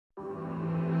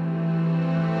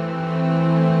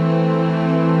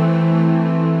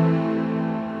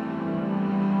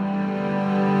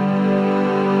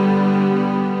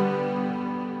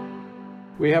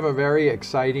We have a very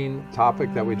exciting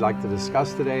topic that we'd like to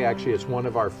discuss today. Actually, it's one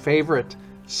of our favorite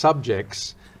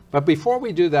subjects. But before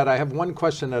we do that, I have one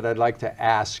question that I'd like to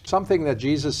ask. Something that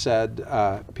Jesus said,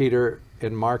 Peter,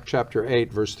 in Mark chapter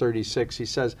 8, verse 36, he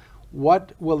says,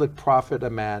 "What will it profit a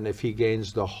man if he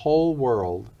gains the whole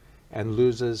world and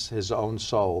loses his own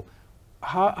soul?"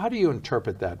 How do you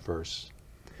interpret that verse?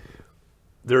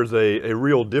 There's a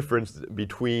real difference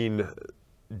between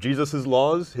Jesus'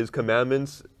 laws, his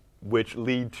commandments, which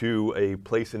lead to a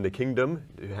place in the kingdom,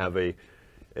 to have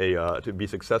to be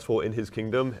successful in his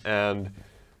kingdom, and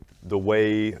the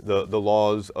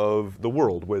laws of the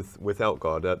world without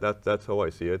God. That's how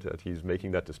I see it, that he's making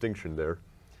that distinction there.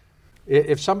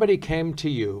 If somebody came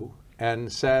to you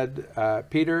and said,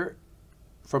 Peter,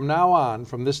 from now on,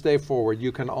 from this day forward,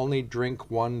 you can only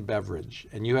drink one beverage,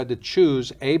 and you had to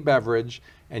choose a beverage,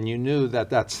 and you knew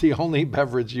that that's the only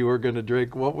beverage you were going to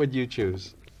drink, what would you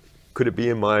choose? Could it be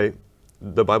in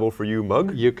the Bible for You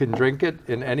mug? You can drink it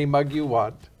in any mug you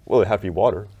want. Well, it'd have to be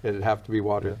water. It'd have to be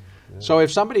water. Yeah. So if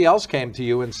somebody else came to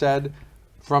you and said,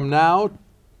 from now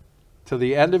to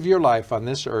the end of your life on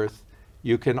this earth,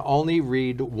 you can only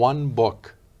read one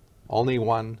book, only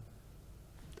one.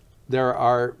 There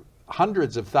are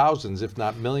hundreds of thousands, if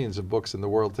not millions of books in the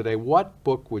world today. What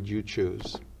book would you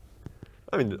choose?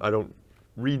 I mean, I don't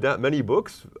read that many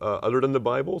books other than the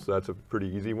Bible, so that's a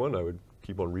pretty easy one. I would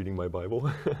keep on reading my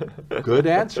Bible. Good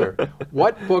answer.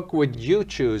 What book would you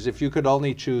choose if you could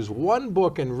only choose one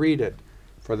book and read it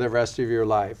for the rest of your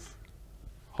life?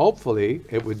 Hopefully,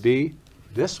 it would be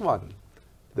this one,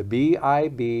 the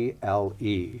Bible.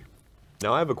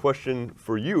 Now, I have a question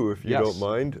for you, if you don't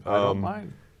mind. I don't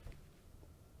mind.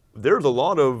 There's a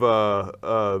lot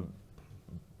of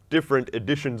different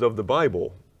editions of the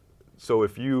Bible. So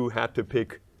if you had to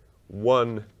pick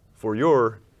one for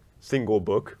your single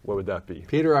book, what would that be?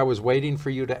 Peter, I was waiting for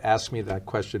you to ask me that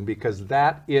question because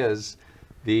that is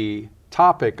the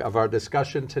topic of our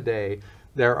discussion today.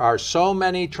 There are so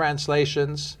many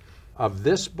translations of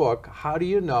this book. How do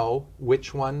you know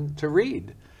which one to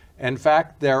read? In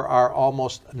fact, there are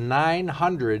almost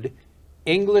 900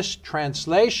 English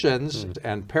translations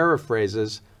and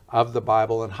paraphrases of the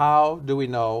Bible. And how do we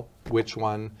know which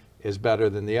one is better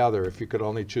than the other if you could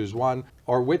only choose one?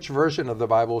 Or which version of the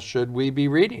Bible should we be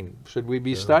reading? Should we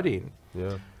be studying?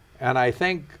 Yeah. And I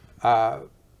think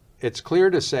it's clear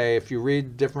to say if you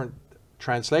read different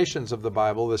translations of the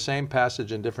Bible, the same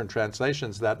passage in different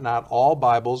translations, that not all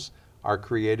Bibles are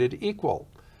created equal.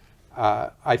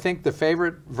 I think the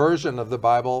favorite version of the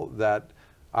Bible that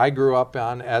I grew up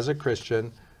on as a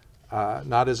Christian,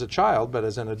 not as a child, but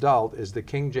as an adult, is the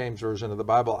King James Version of the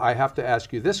Bible. I have to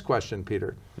ask you this question,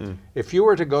 Peter. If you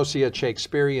were to go see a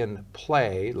Shakespearean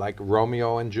play like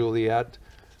Romeo and Juliet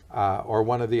or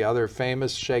one of the other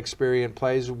famous Shakespearean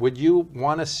plays, would you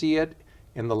want to see it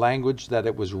in the language that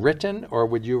it was written, or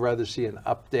would you rather see an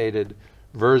updated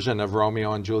version of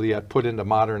Romeo and Juliet put into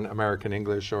modern American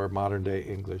English or modern day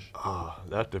English?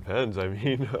 That depends. I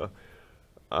mean,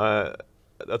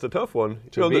 that's a tough one.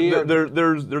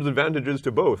 There's advantages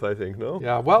to both, I think, no?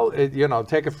 Yeah, well,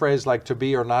 take a phrase like to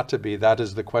be or not to be, that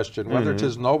is the question. Whether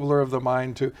 'tis nobler of the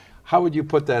mind to, how would you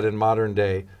put that in modern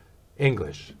day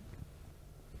English?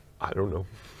 I don't know.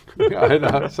 I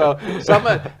know.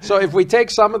 So if we take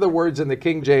some of the words in the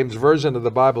King James Version of the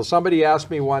Bible, somebody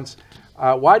asked me once,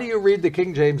 why do you read the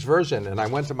King James Version? And I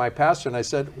went to my pastor and I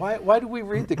said, why do we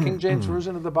read the King James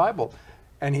Version of the Bible?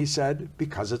 And he said,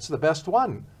 because it's the best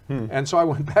one. And so I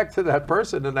went back to that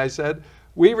person and I said,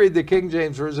 we read the King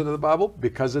James Version of the Bible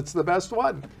because it's the best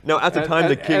one. Now, at the time,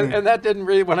 the King... And that didn't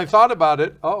really, when I thought about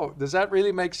it, does that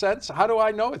really make sense? How do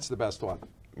I know it's the best one?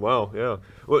 Wow, yeah.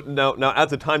 Well, now at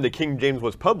the time the King James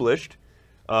was published,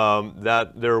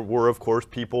 that there were, of course,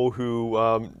 people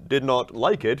who did not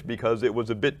like it because it was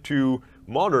a bit too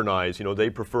modernized. They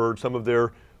preferred some of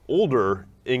their older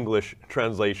English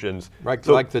translations. Right,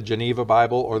 so, like the Geneva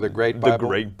Bible or the Great Bible? The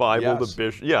Great Bible, yes. the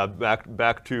Bishop, yeah,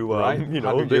 back to,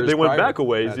 right. They went back a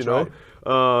ways, That's right.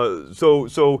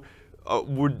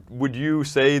 Would you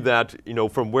say that,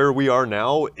 from where we are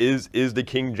now, is the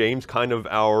King James kind of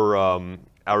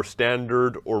our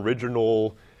standard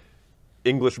original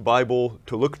English Bible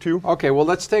to look to? Okay, well,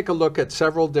 let's take a look at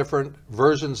several different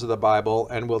versions of the Bible,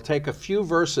 and we'll take a few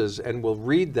verses and we'll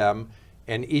read them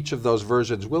in each of those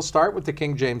versions. We'll start with the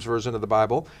King James Version of the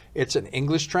Bible. It's an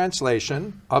English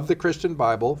translation of the Christian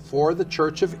Bible for the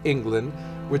Church of England,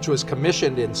 which was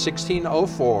commissioned in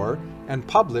 1604 and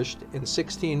published in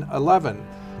 1611.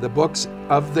 The books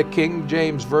of the King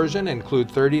James Version include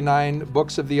 39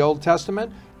 books of the Old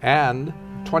Testament and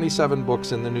 27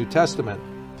 books in the New Testament.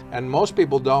 And most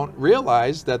people don't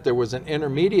realize that there was an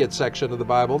intermediate section of the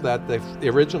Bible that the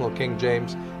original King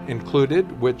James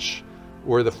included, which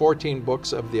were the 14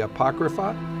 books of the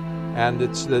Apocrypha. And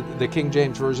it's the King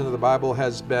James Version of the Bible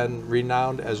has been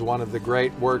renowned as one of the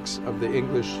great works of the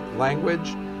English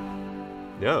language.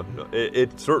 Yeah,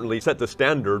 it certainly set the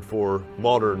standard for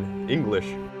modern English.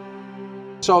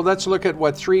 So let's look at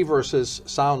what 3 verses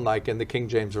sound like in the King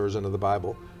James Version of the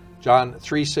Bible. John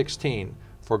 3:16,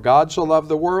 "For God so loved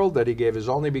the world that he gave his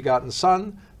only begotten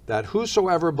Son, that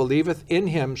whosoever believeth in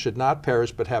him should not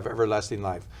perish but have everlasting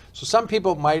life." So some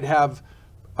people might have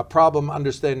a problem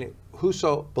understanding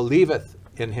whoso believeth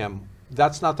in him.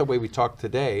 That's not the way we talk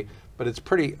today, but it's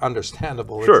pretty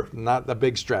understandable. Sure. It's not a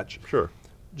big stretch. Sure.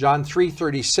 John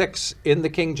 3:36 in the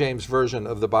King James Version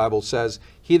of the Bible says,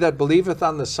 "He that believeth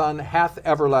on the Son hath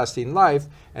everlasting life,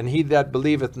 and he that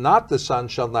believeth not the Son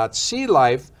shall not see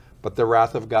life, but the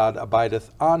wrath of God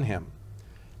abideth on him."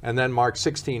 And then Mark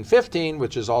 16:15,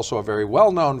 which is also a very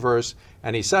well-known verse,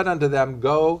 "And he said unto them,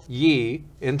 Go ye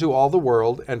into all the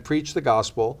world, and preach the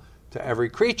gospel to every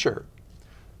creature."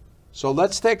 So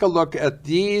let's take a look at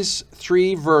these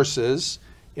 3 verses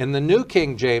in the New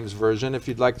King James Version, if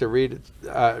you'd like to read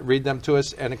them to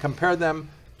us, and compare them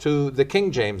to the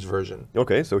King James Version.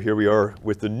 Okay, so here we are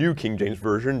with the New King James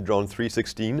Version, John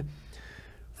 3:16.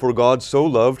 "For God so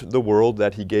loved the world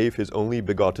that he gave his only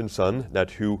begotten Son,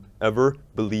 that whoever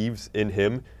believes in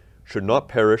him should not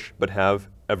perish but have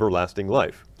everlasting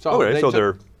life." So okay, so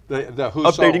they're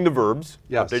updating the verbs,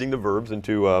 Yes. updating the verbs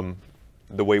into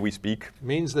the way we speak.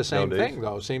 Means the same nowadays. thing,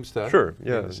 though. Seems to Sure,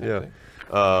 mean yeah, the same yeah.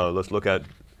 thing. Let's look at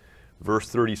verse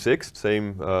 36,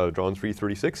 same John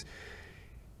 3:36.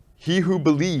 "He who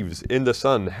believes in the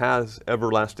Son has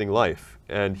everlasting life,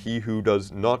 and he who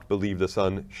does not believe the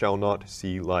Son shall not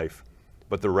see life,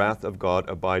 but the wrath of God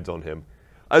abides on him."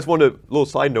 I just want a little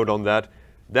side note on that.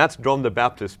 That's John the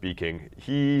Baptist speaking.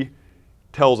 He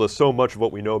tells us so much of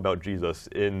what we know about Jesus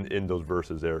in those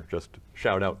verses there. Just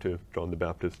shout out to John the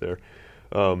Baptist there.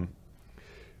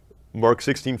 Mark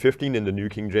 16:15 in the New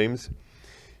King James.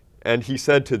 "And he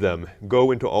said to them,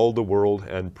 Go into all the world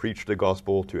and preach the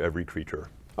gospel to every creature."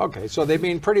 Okay, so they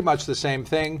mean pretty much the same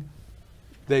thing.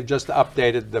 They've just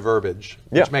updated the verbiage,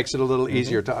 which Yeah. makes it a little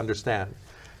easier to understand.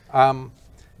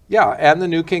 Yeah, and the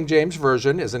New King James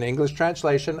Version is an English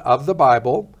translation of the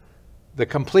Bible. The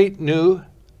complete New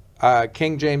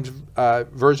King James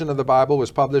Version of the Bible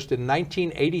was published in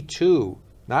 1982,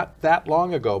 not that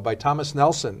long ago, by Thomas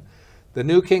Nelson. The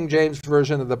New King James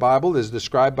Version of the Bible is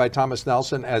described by Thomas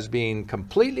Nelson as being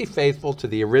completely faithful to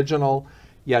the original,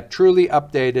 yet truly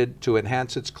updated to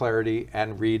enhance its clarity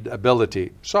and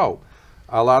readability. So,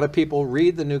 a lot of people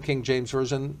read the New King James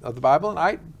Version of the Bible, and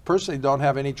I personally don't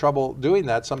have any trouble doing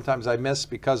that. Sometimes I miss,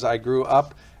 because I grew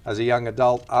up as a young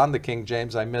adult on the King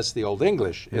James, I miss the Old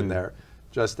English in there.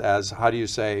 Just as, how do you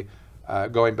say,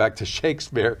 going back to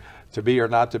Shakespeare, to be or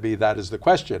not to be, that is the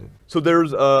question. So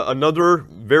there's another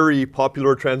very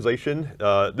popular translation.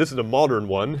 This is a modern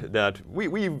one that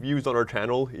we've used on our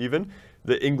channel even,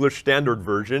 the English Standard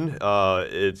Version.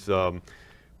 It's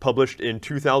published in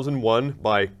 2001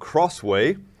 by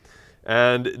Crossway,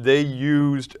 and they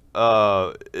used,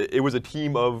 it was a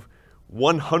team of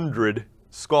 100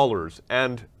 scholars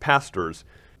and pastors.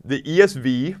 The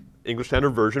ESV, English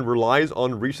Standard Version, relies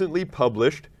on recently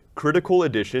published critical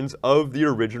editions of the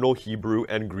original Hebrew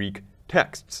and Greek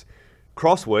texts.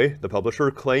 Crossway, the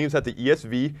publisher, claims that the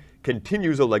ESV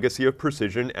continues a legacy of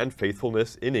precision and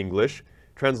faithfulness in English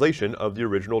translation of the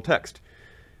original text.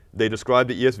 They describe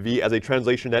the ESV as a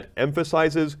translation that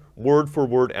emphasizes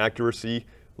word-for-word accuracy,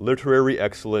 literary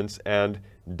excellence, and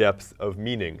depth of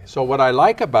meaning. So what I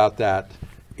like about that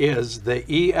is the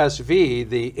ESV,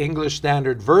 the English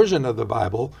Standard Version of the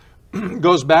Bible,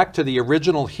 goes back to the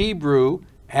original Hebrew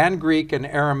and Greek and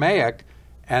Aramaic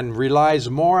and relies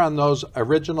more on those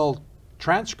original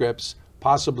transcripts,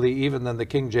 possibly even than the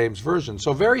King James Version.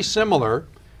 So very similar,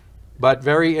 but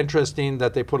very interesting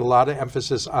that they put a lot of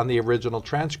emphasis on the original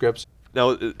transcripts.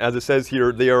 Now, as it says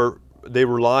here, they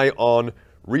rely on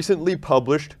recently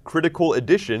published critical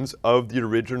editions of the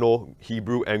original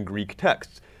Hebrew and Greek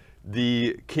texts.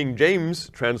 The King James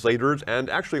translators, and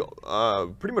actually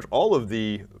pretty much all of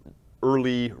the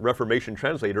early Reformation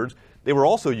translators, they were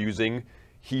also using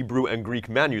Hebrew and Greek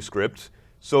manuscripts.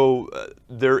 So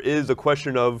there is a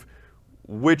question of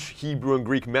which Hebrew and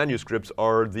Greek manuscripts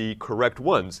are the correct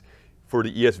ones. For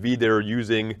the ESV, they're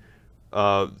using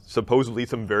supposedly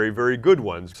some very, very good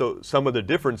ones. So some of the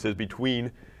differences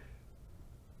between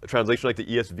a translation like the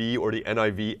ESV or the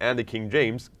NIV and the King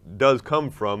James does come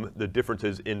from the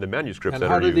differences in the manuscripts And that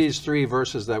how are do used. these three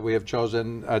verses that we have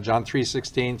chosen, John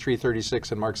 3:16,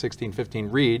 3:36, and Mark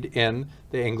 16:15, read in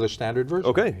the English Standard Version?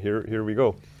 Okay, here we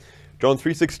go. John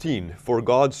 3:16, "For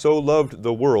God so loved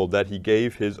the world that he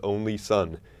gave his only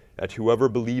Son, that whoever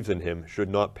believes in him should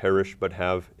not perish but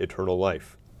have eternal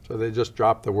life." So they just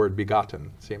dropped the word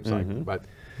begotten, seems like. But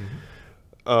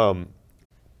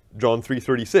John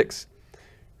 3:36,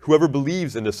 "Whoever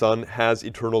believes in the Son has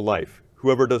eternal life.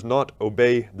 Whoever does not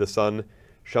obey the Son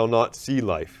shall not see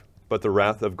life, but the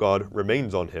wrath of God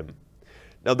remains on him."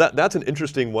 Now that's an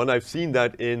interesting one. I've seen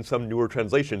that in some newer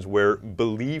translations where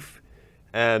belief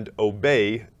and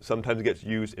obey sometimes gets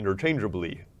used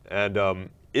interchangeably. And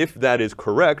if that is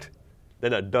correct,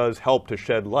 then that does help to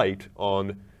shed light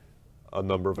on a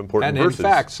number of important And verses. in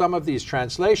fact, some of these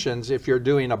translations, if you're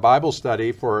doing a Bible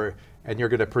study and you're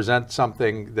going to present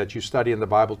something that you study in the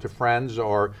Bible to friends,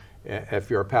 or if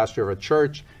you're a pastor of a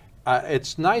church,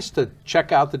 it's nice to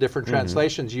check out the different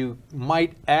translations. You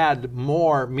might add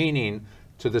more meaning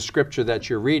to the scripture that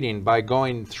you're reading by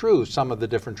going through some of the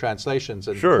different translations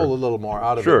and Sure. pull a little more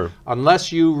out of Sure. it.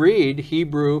 Unless you read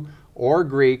Hebrew or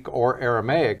Greek or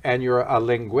Aramaic and you're a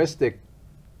linguistic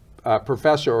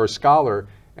professor or scholar,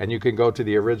 and you can go to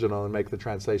the original and make the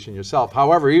translation yourself.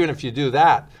 However, even if you do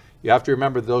that, you have to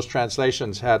remember those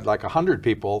translations had like 100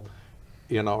 people,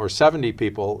 or 70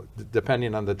 people,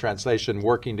 depending on the translation,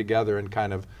 working together and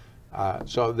kind of,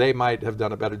 so they might have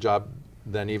done a better job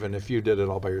than even if you did it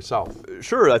all by yourself.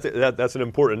 Sure, I think that's an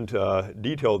important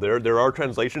detail there. There are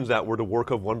translations that were the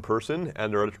work of one person,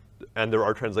 and there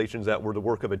are translations that were the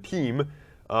work of a team.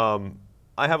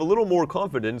 I have a little more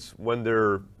confidence when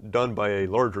they're done by a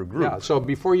larger group. Yeah, so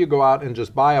before you go out and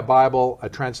just buy a Bible, a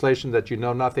translation that you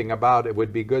know nothing about, it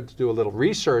would be good to do a little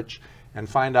research and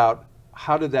find out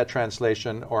how did that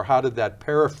translation or how did that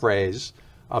paraphrase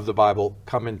of the Bible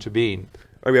come into being.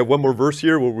 All right, we have one more verse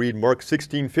here. We'll read Mark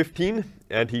 16:15.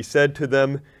 "And he said to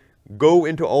them, 'Go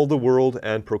into all the world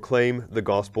and proclaim the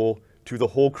gospel to the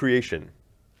whole creation.'"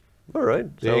 All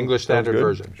right. The English Standard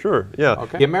Version. Sure, yeah.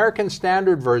 Okay. The American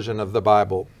Standard Version of the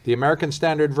Bible. The American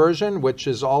Standard Version, which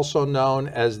is also known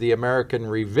as the American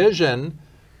Revision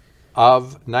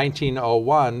of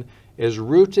 1901, is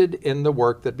rooted in the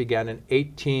work that began in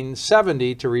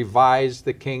 1870 to revise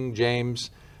the King James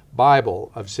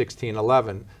Bible of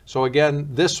 1611. So again,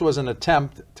 this was an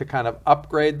attempt to kind of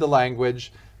upgrade the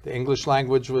language. The English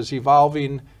language was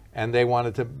evolving, and they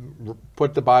wanted to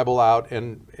put the Bible out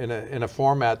in a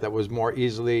format that was more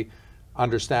easily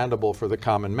understandable for the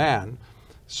common man.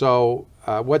 So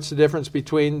what's the difference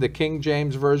between the King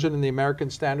James Version and the American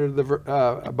Standard of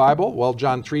the Bible? Well,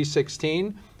 John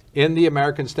 3:16 in the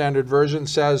American Standard Version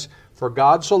says, "For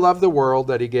God so loved the world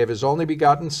that he gave his only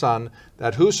begotten Son,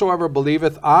 that whosoever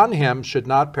believeth on him should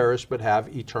not perish but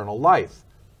have eternal life."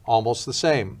 Almost the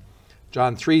same.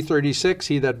 John 3:36,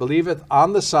 "He that believeth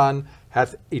on the Son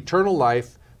hath eternal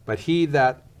life, but he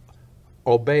that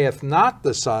obeyeth not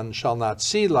the Son shall not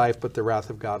see life, but the wrath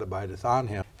of God abideth on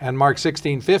him." And Mark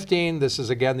 16:15, this is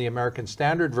again the American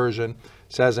Standard Version,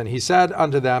 says, "And he said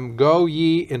unto them, Go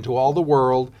ye into all the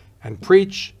world and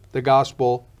preach the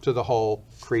gospel to the whole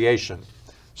creation."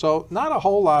 So not a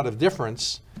whole lot of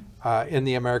difference in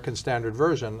the American Standard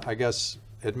Version. I guess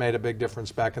it made a big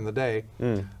difference back in the day.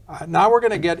 Now we're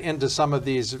going to get into some of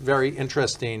these very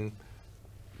interesting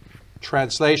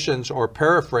translations or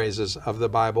paraphrases of the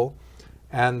Bible.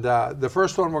 And the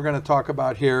first one we're going to talk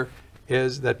about here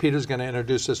is that Peter's going to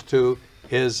introduce us to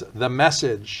is the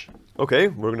Message. Okay,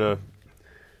 we're going to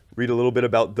read a little bit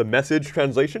about the Message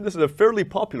translation. This is a fairly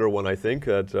popular one, I think,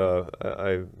 that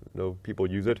I know people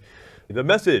use it. The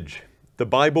Message, the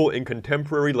Bible in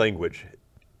contemporary language,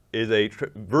 is a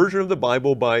version of the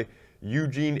Bible by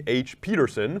Eugene H.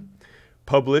 Peterson,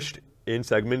 published in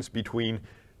segments between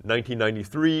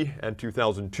 1993 and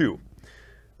 2002.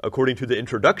 According to the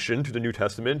introduction to the New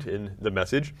Testament in the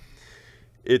Message,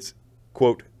 its,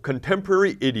 quote,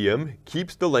 "contemporary idiom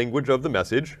keeps the language of the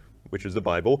Message," which is the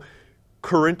Bible,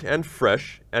 "current and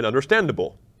fresh and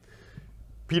understandable."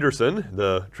 Peterson,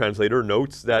 the translator,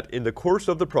 notes that in the course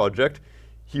of the project,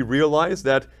 he realized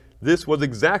that this was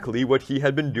exactly what he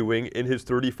had been doing in his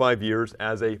 35 years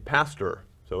as a pastor.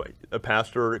 So a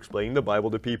pastor explaining the Bible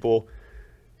to people.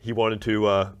 He wanted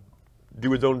to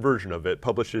do his own version of it,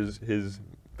 publish his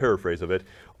paraphrase of it,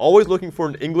 always looking for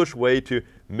an English way to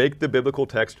make the biblical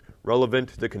text relevant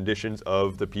to the conditions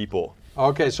of the people.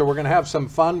 Okay, so we're going to have some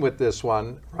fun with this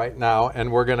one right now,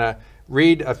 and we're going to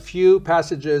read a few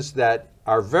passages that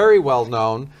are very well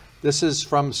known. This is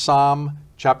from Psalm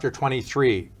chapter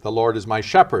 23, "The Lord is my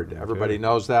shepherd." Everybody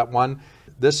knows that one.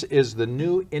 This is the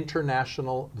New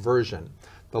International Version.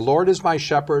 The Lord is my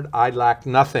shepherd, I lack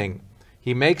nothing.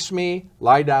 He makes me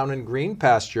lie down in green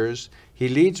pastures. He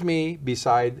leads me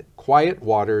beside quiet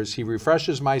waters. He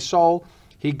refreshes my soul.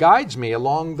 He guides me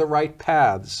along the right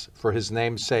paths for his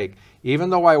name's sake. Even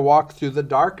though I walk through the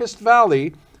darkest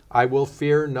valley, I will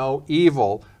fear no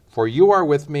evil, for you are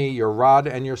with me, your rod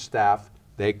and your staff,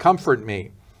 they comfort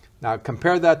me. Now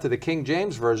compare that to the King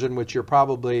James Version, which you're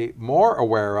probably more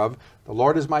aware of. The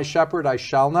Lord is my shepherd, I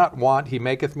shall not want. He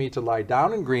maketh me to lie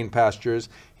down in green pastures.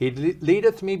 He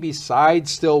leadeth me beside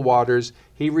still waters.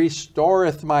 He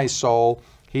restoreth my soul.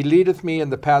 He leadeth me in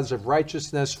the paths of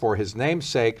righteousness for his name's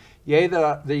sake. Yea,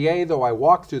 though I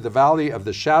walk through the valley of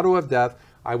the shadow of death,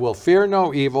 I will fear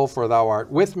no evil, for thou art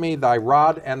with me, thy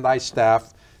rod and thy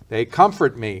staff, they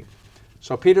comfort me.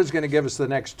 So Peter's going to give us the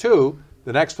next two.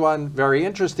 The next one, very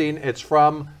interesting. It's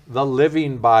from the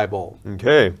Living Bible.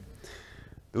 Okay.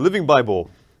 The Living Bible.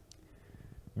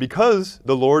 Because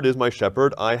the Lord is my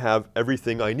shepherd, I have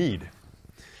everything I need.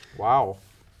 Wow.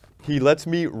 He lets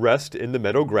me rest in the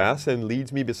meadow grass and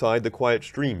leads me beside the quiet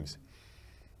streams.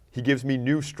 He gives me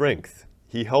new strength.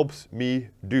 He helps me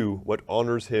do what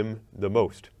honors him the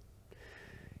most.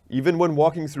 Even when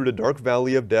walking through the dark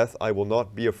valley of death, I will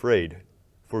not be afraid,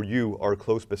 for you are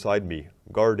close beside me,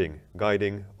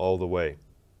 guiding all the way.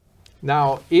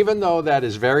 Now, even though that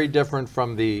is very different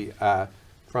from the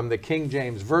King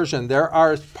James Version, there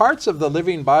are parts of the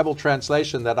Living Bible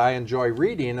translation that I enjoy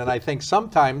reading, and I think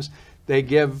sometimes they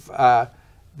give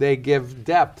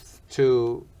depth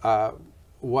to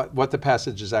what the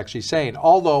passage is actually saying.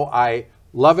 Although I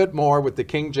love it more with the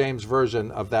King James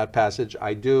Version of that passage,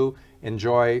 I do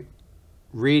enjoy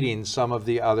reading some of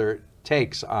the other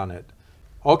takes on it.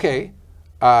 Okay,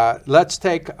 let's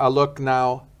take a look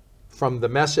now from the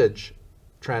Message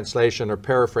translation or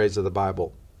paraphrase of the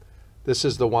Bible. This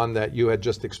is the one that you had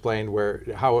just explained,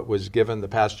 how it was given. The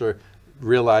pastor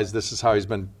realized this is how he's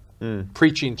been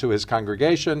preaching to his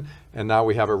congregation, and now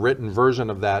we have a written version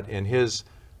of that in his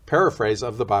paraphrase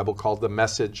of the Bible called the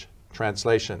Message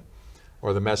translation,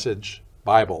 or the Message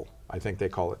Bible, I think they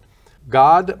call it.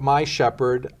 God, my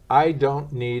shepherd, I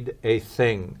don't need a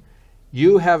thing.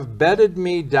 You have bedded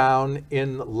me down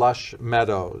in lush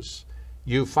meadows.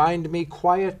 You find me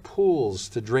quiet pools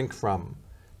to drink from.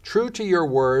 True to your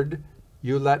word,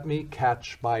 you let me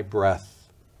catch my breath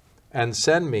and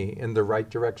send me in the right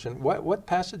direction. What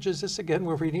passage is this again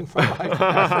we're reading from?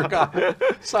 I forgot.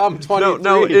 Psalm 23.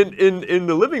 No, in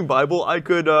the Living Bible, I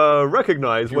could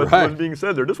recognize what's being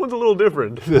said there. This one's a little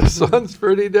different. This one's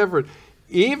pretty different.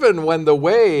 Even when the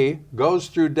way goes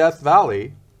through Death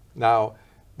Valley, now,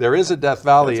 there is a Death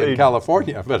Valley in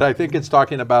California, but I think it's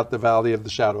talking about the valley of the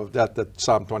shadow of death, that's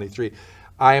Psalm 23.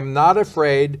 I am not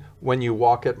afraid when you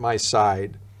walk at my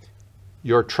side.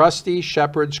 Your trusty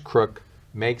shepherd's crook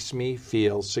makes me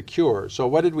feel secure. So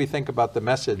what did we think about the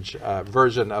Message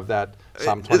version of that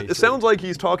Psalm 23? It sounds like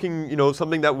he's talking,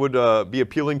 something that would be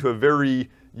appealing to a very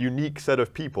unique set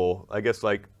of people. I guess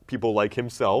like people like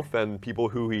himself and people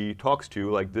who he talks to,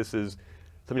 like this is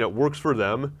something that works for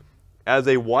them. As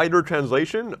a wider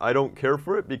translation, I don't care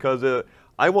for it because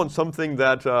I want something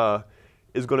that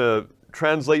is going to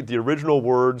translate the original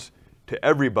words to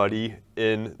everybody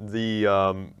in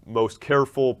the most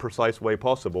careful, precise way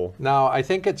possible. Now, I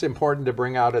think it's important to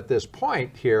bring out at this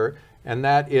point here, and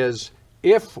that is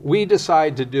if we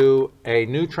decide to do a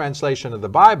new translation of the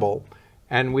Bible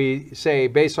and we say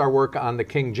base our work on the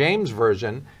King James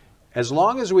Version, as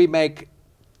long as we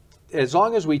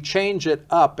change it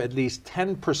up at least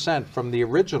 10% from the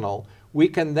original, we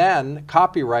can then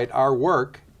copyright our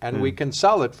work and we can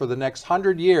sell it for the next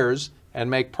 100 years and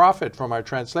make profit from our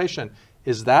translation.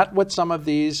 Is that what some of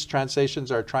these translations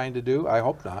are trying to do? I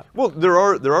hope not. Well, there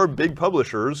are big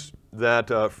publishers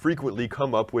that frequently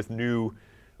come up with new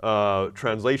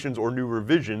translations or new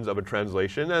revisions of a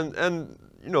translation, and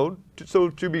so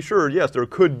to be sure, yes, there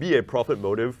could be a profit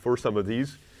motive for some of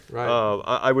these. Right.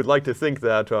 I would like to think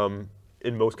that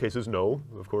in most cases, no,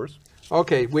 of course.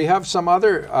 Okay, we have some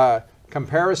other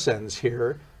comparisons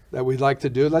here that we'd like to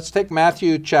do. Let's take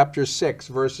Matthew chapter 6,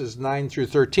 verses 9 through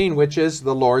 13, which is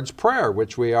the Lord's Prayer,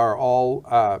 which we are all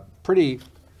pretty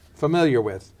familiar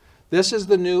with. This is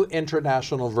the New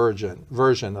International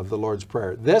Version of the Lord's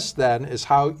Prayer. This, then, is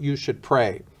how you should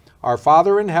pray. Our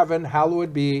Father in heaven,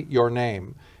 hallowed be your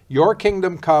name. Your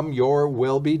kingdom come, your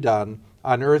will be done,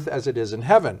 on earth as it is in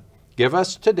heaven. Give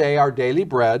us today our daily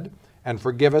bread, and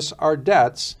forgive us our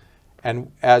debts, and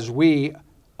as we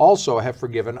also have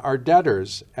forgiven our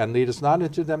debtors, and lead us not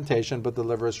into temptation, but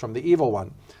deliver us from the evil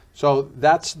one. So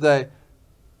that's the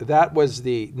that was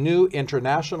the New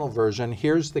International Version.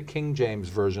 Here's the King James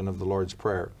Version of the Lord's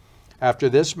Prayer. After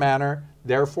this manner,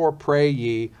 therefore pray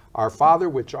ye, Our Father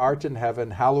which art in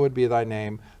heaven, hallowed be thy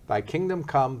name. Thy kingdom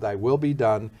come, thy will be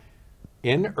done,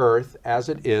 in earth as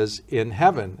it is in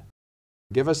heaven.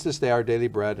 Give us this day our daily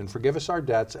bread, and forgive us our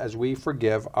debts as we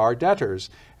forgive our debtors.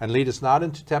 And lead us not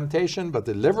into temptation, but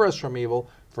deliver us from evil.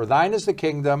 For thine is the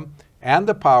kingdom, and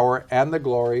the power, and the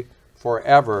glory,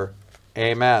 forever.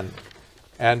 Amen.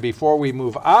 And before we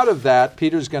move out of that,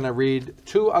 Peter's going to read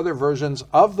two other versions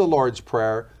of the Lord's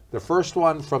Prayer. The first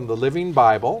one from the Living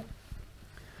Bible.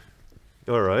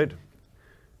 All right.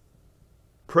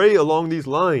 Pray along these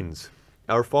lines.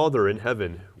 Our Father in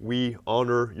heaven, we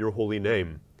honor your holy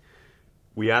name.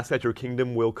 We ask that your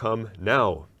kingdom will come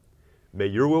now. May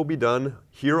your will be done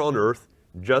here on earth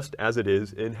just as it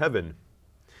is in heaven.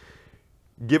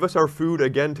 Give us our food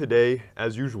again today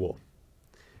as usual,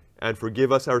 and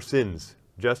forgive us our sins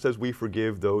just as we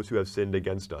forgive those who have sinned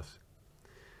against us.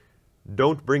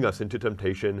 Don't bring us into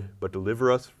temptation, but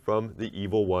deliver us from the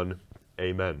evil one.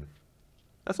 Amen.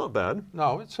 That's not bad.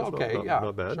 No, it's okay.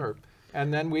 Not bad. Sure.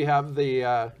 And then we have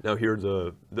the... now here's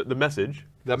the Message.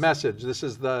 The Message. This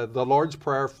is the Lord's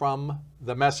Prayer from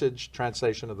the Message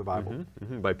translation of the Bible.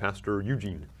 By Pastor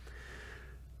Eugene.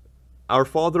 Our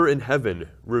Father in heaven,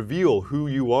 reveal who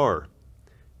you are.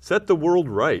 Set the world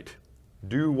right.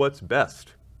 Do what's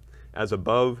best. As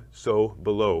above, so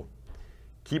below.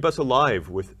 Keep us alive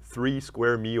with 3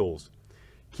 square meals.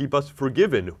 Keep us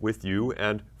forgiven with you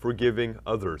and forgiving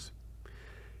others.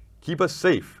 Keep us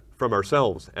safe from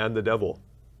ourselves and the devil.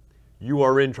 You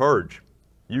are in charge.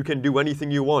 You can do anything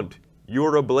you want.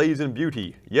 You're ablaze in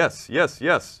beauty. Yes, yes,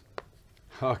 yes.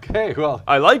 Okay, well...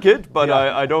 I like it, but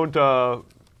yeah. I don't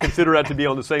consider that to be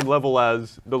on the same level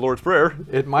as the Lord's Prayer.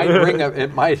 It might ring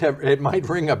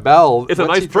a bell. It's a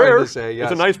What's nice he trying prayer. to say?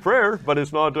 Yes. It's a nice prayer, but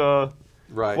it's not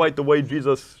right. quite the way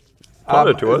Jesus taught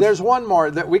it to us. There's one more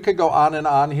that we could go on and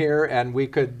on here, and we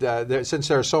could, since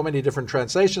there are so many different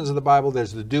translations of the Bible,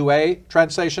 there's the Douay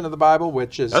translation of the Bible,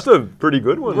 which is... That's a pretty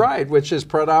good one. Right, which is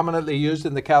predominantly used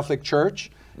in the Catholic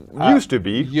Church. Used to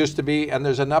be. Used to be, and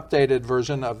there's an updated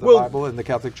version of the Bible in the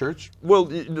Catholic Church. Well,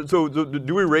 so the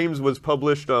Douay-Rheims was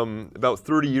published about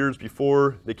 30 years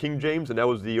before the King James, and that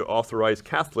was the authorized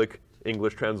Catholic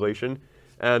English translation.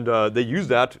 And they used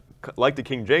that, like the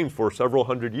King James, for several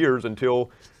hundred years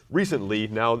until recently.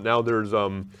 Now there's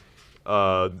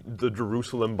the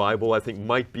Jerusalem Bible, I think,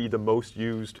 might be the most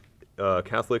used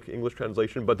Catholic English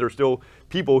translation, but there's still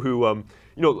people who,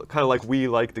 kind of like we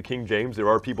like the King James, there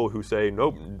are people who say,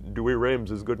 nope, Douay-Rheims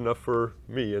is good enough for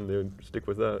me, and they stick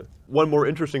with that. One more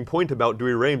interesting point about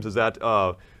Douay-Rheims is that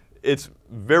it's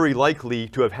very likely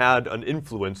to have had an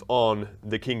influence on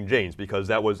the King James, because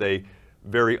that was a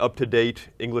very up-to-date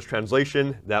English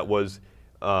translation that was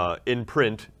in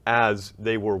print as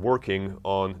they were working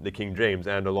on the King James.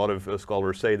 And a lot of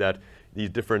scholars say that these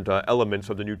different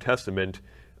elements of the New Testament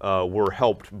were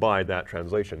helped by that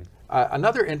translation.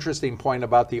 Another interesting point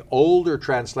about the older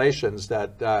translations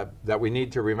that we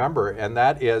need to remember, and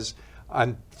that is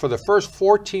for the first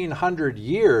 1,400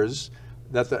 years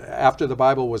after the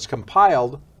Bible was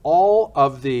compiled, all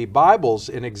of the Bibles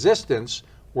in existence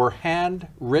were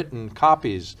handwritten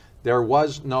copies. There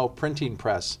was no printing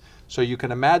press. So you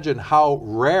can imagine how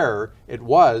rare it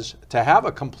was to have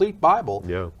a complete Bible,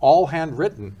 all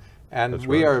handwritten. And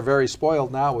we are very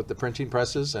spoiled now with the printing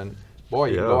presses. And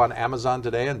boy, you can go on Amazon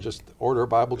today and just order a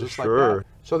Bible just like that.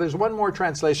 So there's one more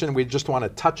translation we just want to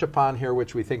touch upon here,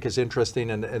 which we think is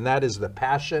interesting, and that is the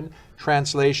Passion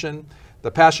Translation. The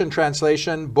Passion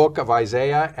Translation, book of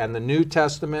Isaiah and the New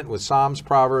Testament with Psalms,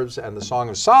 Proverbs, and the Song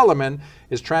of Solomon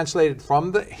is translated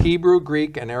from the Hebrew,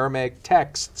 Greek, and Aramaic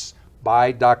texts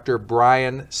by Dr.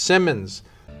 Brian Simmons.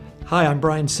 Hi, I'm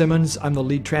Brian Simmons. I'm the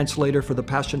lead translator for the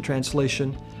Passion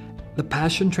Translation. The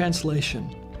Passion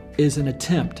Translation is an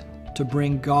attempt to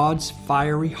bring God's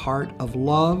fiery heart of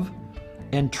love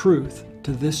and truth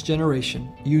to this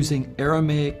generation using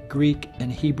Aramaic, Greek,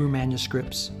 and Hebrew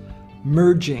manuscripts,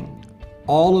 merging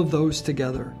all of those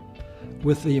together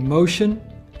with the emotion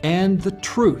and the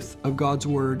truth of God's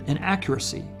Word and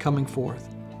accuracy coming forth.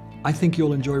 I think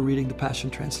you'll enjoy reading the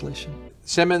Passion Translation.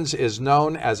 Simmons is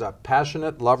known as a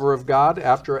passionate lover of God.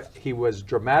 After he was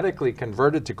dramatically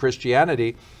converted to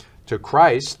Christianity, to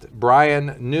Christ,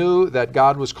 Brian knew that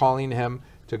God was calling him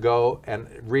to go and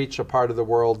reach a part of the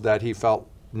world that he felt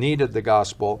needed the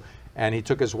gospel. And he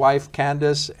took his wife,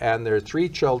 Candace, and their 3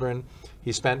 children.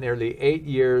 He spent nearly 8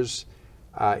 years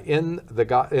in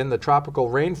the tropical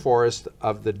rainforest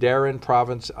of the Darien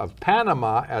province of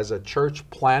Panama as a church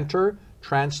planter,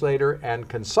 translator, and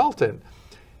consultant.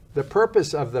 The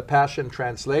purpose of the Passion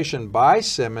Translation by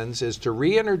Simmons is to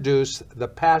reintroduce the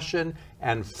passion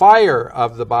and fire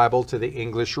of the Bible to the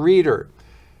English reader.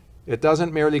 It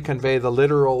doesn't merely convey the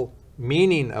literal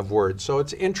meaning of words. So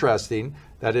it's interesting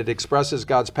that it expresses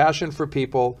God's passion for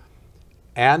people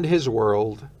and his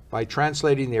world by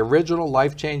translating the original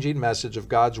life-changing message of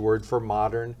God's word for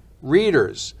modern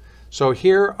readers. So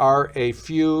here are a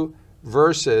few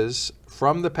verses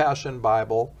from the Passion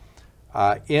Bible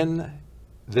in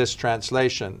this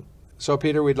translation. So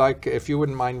Peter, we'd like, if you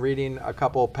wouldn't mind reading a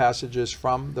couple passages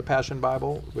from the Passion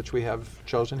Bible, which we have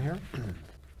chosen here.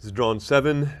 This is John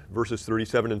 7, verses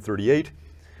 37 and 38.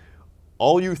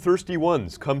 All you thirsty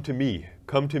ones, come to me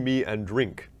and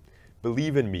drink.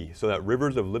 Believe in me, so that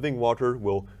rivers of living water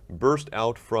will burst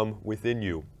out from within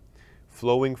you,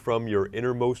 flowing from your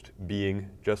innermost being,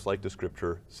 just like the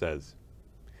scripture says.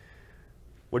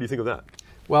 What do you think of that?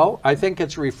 Well, I think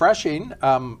it's refreshing.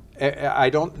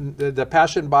 The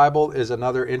Passion Bible is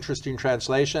another interesting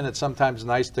translation. It's sometimes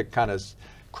nice to kind of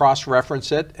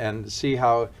cross-reference it and see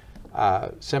how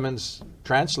Simmons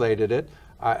translated it.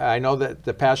 I know that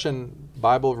the Passion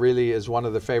Bible really is one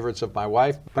of the favorites of my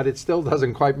wife, but it still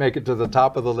doesn't quite make it to the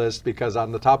top of the list, because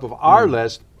on the top of our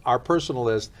list, our personal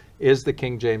list, is the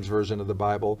King James Version of the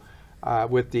Bible,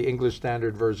 with the English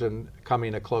Standard Version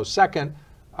coming a close second.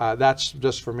 That's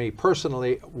just for me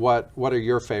personally. What are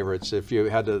your favorites if you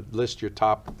had to list your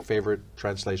top favorite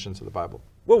translations of the Bible?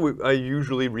 Well, I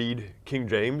usually read King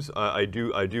James. I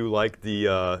do like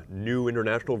the New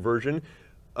International Version.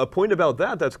 A point about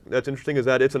that's interesting is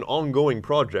that it's an ongoing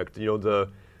project. You know,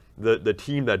 the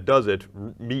team that does it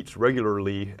meets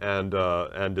regularly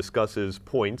and discusses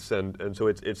points, and so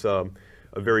it's a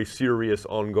very serious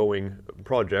ongoing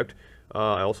project.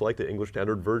 I also like the English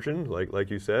Standard Version, like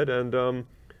you said, and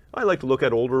I like to look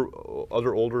at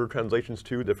other older translations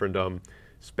too, different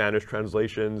Spanish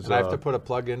translations. And I have to put a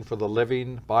plug in for the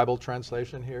Living Bible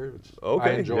translation here, which okay,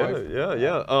 I enjoy.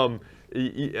 Yeah.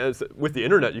 With the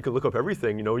internet, you can look up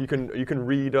everything. You know, you can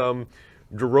read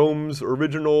Jerome's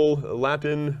original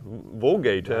Latin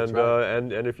Vulgate, That's and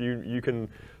right. and if you can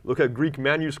look at Greek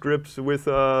manuscripts with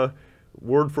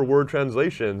word-for-word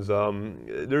translations.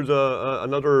 There's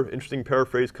another interesting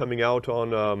paraphrase coming out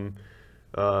on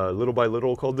Little by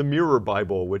Little called the Mirror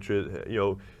Bible, which is, you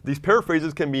know, these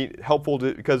paraphrases can be helpful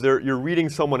because you're reading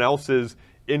someone else's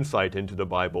insight into the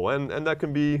Bible, and that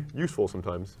can be useful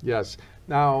sometimes. Yes.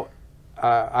 Now,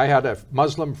 I had a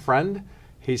Muslim friend.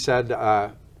 He said,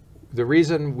 the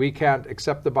reason we can't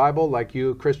accept the Bible like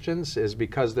you Christians is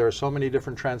because there are so many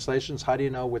different translations. How do you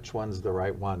know which one's the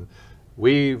right one?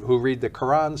 We who read the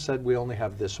Quran said we only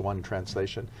have this one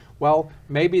translation. Well,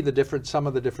 maybe some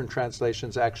of the different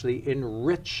translations actually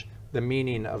enrich the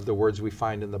meaning of the words we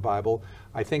find in the Bible.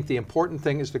 I think the important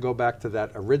thing is to go back to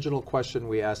that original question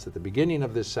we asked at the beginning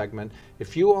of this segment.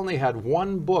 If you only had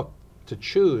one book to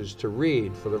choose to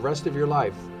read for the rest of your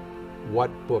life, what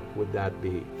book would that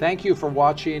be? Thank you for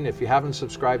watching. If you haven't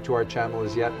subscribed to our channel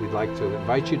as yet, we'd like to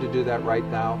invite you to do that right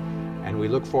now, and we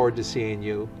look forward to seeing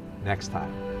you next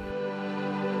time.